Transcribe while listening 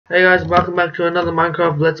Hey guys, welcome back to another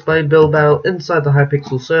Minecraft Let's Play build battle inside the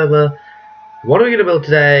Hypixel server. What are we going to build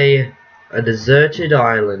today? A deserted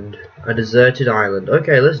island. A deserted island.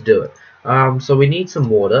 Okay, let's do it. So we need some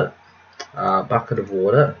water. Bucket of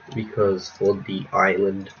water, because for the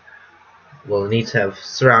island, well, it needs to have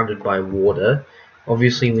surrounded by water.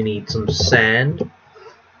 Obviously we need some sand.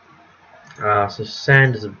 So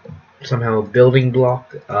sand is somehow a building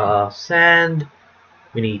block. Sand.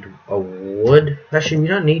 We need a wood. Actually, we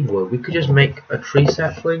don't need wood. We could just make a tree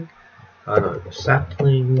sapling. No,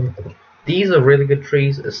 sapling. These are really good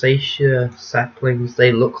trees. Acacia saplings.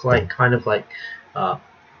 They look like kind of like,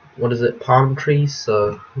 what is it? Palm trees.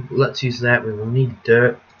 So let's use that. We will need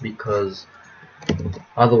dirt because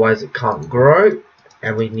otherwise it can't grow.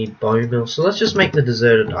 And we need bone meal. So let's just make the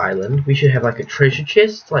deserted island. We should have like a treasure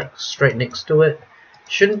chest like straight next to it.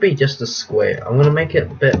 Shouldn't be just a square. I'm gonna make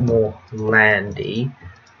it a bit more landy,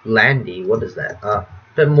 what is that? A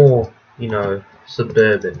bit more, you know,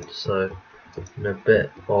 suburban. So, you know, a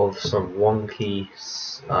bit of some wonky,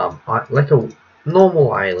 like a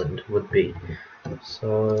normal island would be.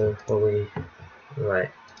 So probably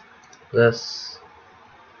like this,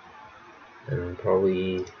 and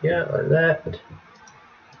probably yeah, like that,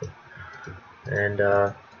 and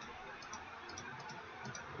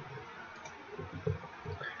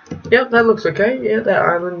yep, that looks okay. Yeah, that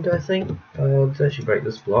island, I think. Let's actually break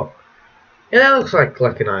this block. Yeah, that looks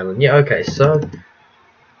like an island. Yeah, okay, so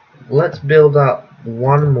let's build up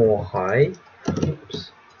one more high.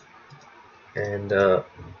 Oops. And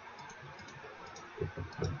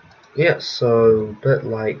yeah, so a bit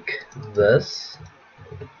like this.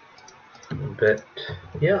 A bit,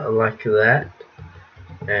 yeah, like that.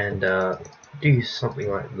 And do something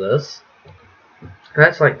like this.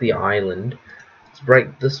 That's like the island. Let's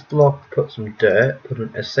break this block, put some dirt, put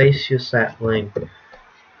an acacia sapling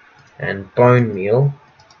and bone meal,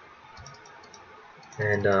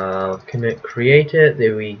 and can it create it?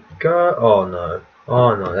 There we go. Oh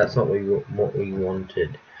no, that's not what we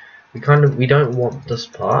wanted. We don't want this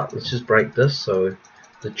part. Let's just break this so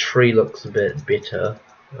the tree looks a bit better.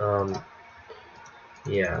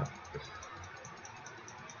 Yeah,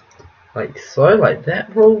 like so, like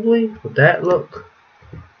that probably. Would that look?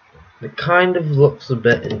 It kind of looks a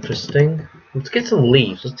bit interesting. Let's get some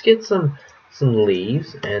leaves. Let's get some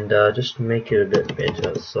leaves and just make it a bit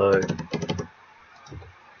better. So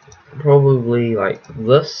probably like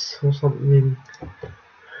this or something.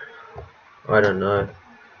 I don't know.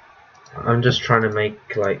 I'm just trying to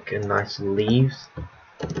make like a nice leaves,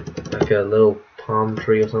 like a little palm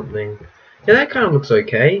tree or something. Yeah, that kind of looks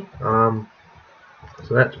okay. So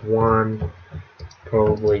that's one.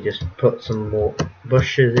 Probably just put some more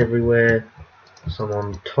bushes everywhere, some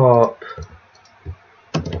on top.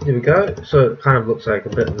 There we go. So it kind of looks like a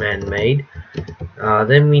bit man-made.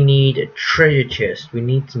 Then we need a treasure chest. We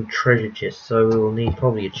need some treasure chests. So we will need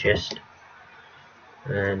probably a chest.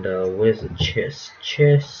 And where's the chest?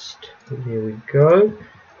 Here we go.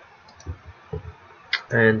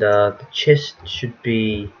 And the chest should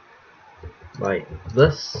be like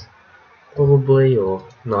this, probably, or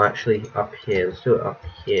no, actually up here. Let's do it up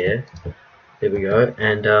here. There we go.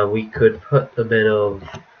 And we could put a bit of.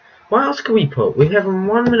 What else could we put? We have 1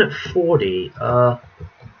 minute 40.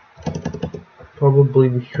 Probably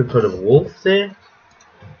we could put a wolf there.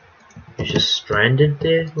 He's just stranded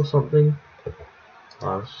there or something.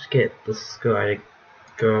 Let's just get this guy to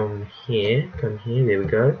come here. There we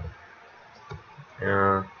go.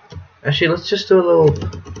 Actually, let's just do a little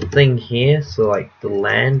thing here. So like the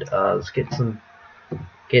land. Let's get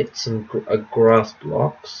a grass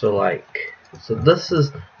block. So like, so this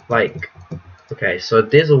is like, okay. So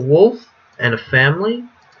there's a wolf and a family.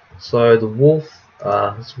 So the wolf.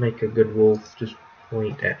 Let's make a good wolf. Just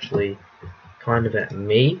point actually, kind of at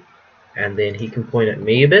me, and then he can point at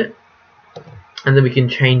me a bit. And then we can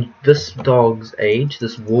change this dog's age,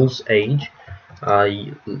 this wolf's age.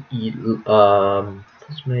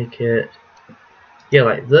 Let's make it, yeah,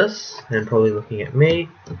 like this, and probably looking at me.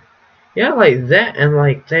 Yeah, like that, and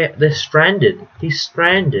like that. They're stranded. He's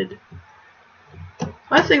stranded.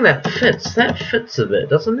 I think that fits. That fits a bit,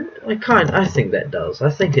 doesn't it? I think that does. I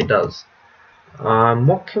think it does.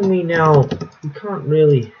 What can we now? We can't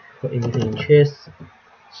really put anything in chests.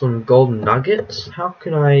 Some golden nuggets. How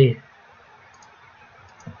could I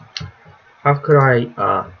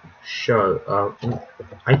show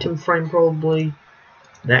item frame? Probably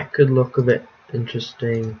that could look a bit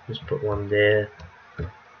interesting. Just put one there.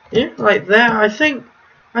 Yeah, like that. I think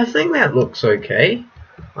that looks okay.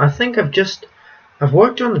 I think I've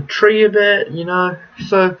worked on the tree a bit, you know.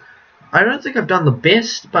 So I don't think I've done the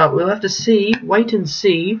best, but we'll have to see. Wait and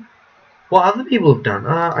see. what other people have done.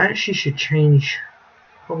 I actually should change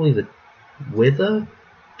probably the weather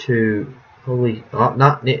to probably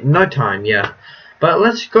no time, yeah. But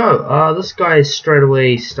let's go. This guy straight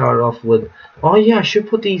away started off with, oh yeah, I should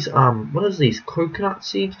put these what is these, coconut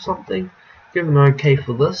seeds or something. Give him okay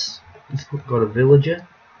for this. He's got a villager.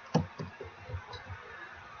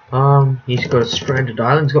 He's got a stranded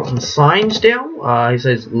island. He's got some signs down. He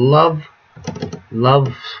says love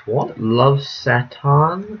what? Love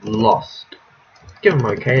Satan lost. Give him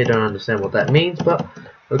okay. I don't understand what that means, but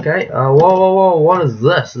okay. Whoa, what is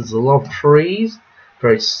this? There's a lot of trees.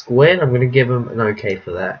 Very squared. I'm gonna give him an okay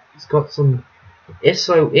for that. He's got some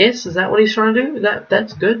SOS. Is that what he's trying to do?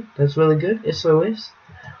 That's good. That's really good. SOS.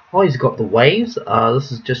 Oh, he's got the waves.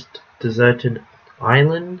 This is just deserted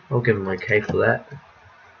island. I'll give him okay for that.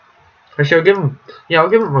 Actually, I'll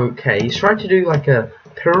give him okay. He's trying to do like a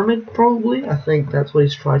pyramid, probably. I think that's what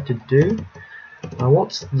he's trying to do.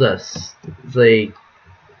 What's this? The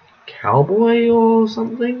cowboy or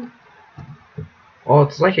something? Oh,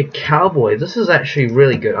 it's like a cowboy. This is actually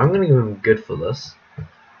really good. I'm gonna give him good for this.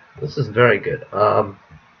 This is very good.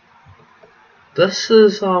 This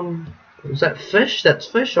is that fish? That's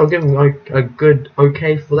fish. I'll give him a good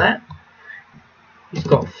okay for that. He's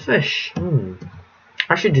got fish.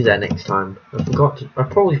 I should do that next time. I forgot to. I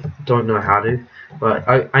probably don't know how to, but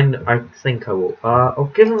I think I will.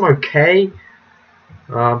 I'll give him okay.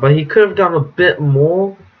 But he could have done a bit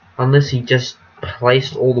more, unless he just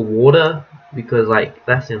placed all the water, because like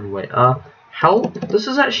that's in the way. Help! This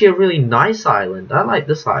is actually a really nice island. I like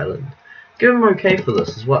this island. Give him okay for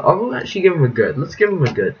this as well. I'll actually give him a good. Let's give him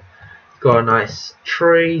a good. He's got a nice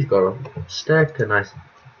tree. He's got a stick, a nice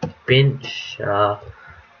bench.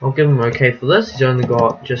 I'll give him okay for this. He's only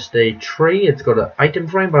got just a tree. It's got an item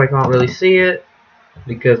frame, but I can't really see it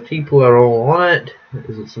because people are all on it.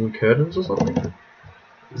 Is it some curtains or something?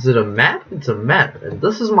 Is it a map? It's a map, and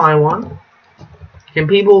this is my one. Can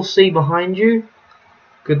people see behind you?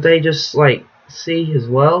 Could they just like see as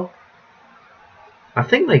well? I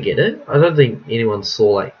think they get it. I don't think anyone saw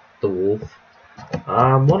like the wolf.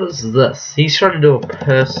 What is this? He's trying to do a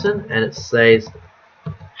person, and it says,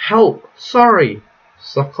 "Help! Sorry,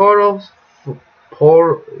 Sakharov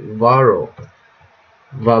por varo."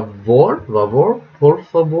 Favor, por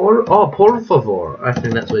favor. Oh, por favor. I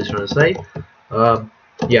think that's what he's trying to say.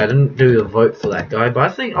 Yeah, I didn't do a vote for that guy, but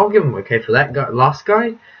I think I'll give him okay for that guy. Last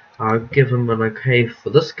guy, I'll give him an okay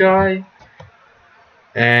for this guy.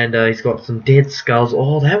 And he's got some dead skulls.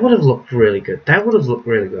 Oh, that would have looked really good. That would have looked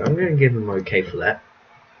really good. I'm going to give him okay for that.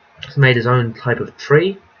 He's made his own type of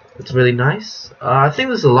tree. It's really nice. I think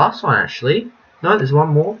this is the last one, actually. No, there's one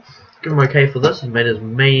more. Give him okay for this. He's made his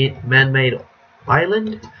man-made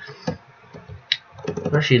island.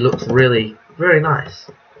 It actually looks really, very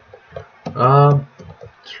nice.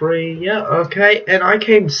 Tree, yeah, okay. And I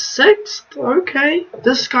came 6th. Okay.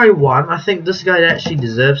 This guy won. I think this guy actually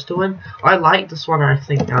deserves to win. I like this one, I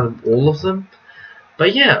think, out of all of them.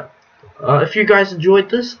 But yeah, if you guys enjoyed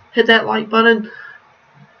this, hit that like button.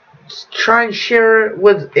 Try and share it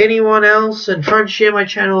with anyone else, and try and share my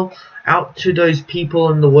channel out to those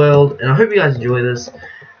people in the world. And I hope you guys enjoy this.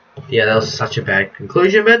 Yeah, that was such a bad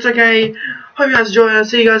conclusion, but it's okay. Hope you guys enjoy, and I'll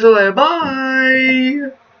see you guys all later. Bye!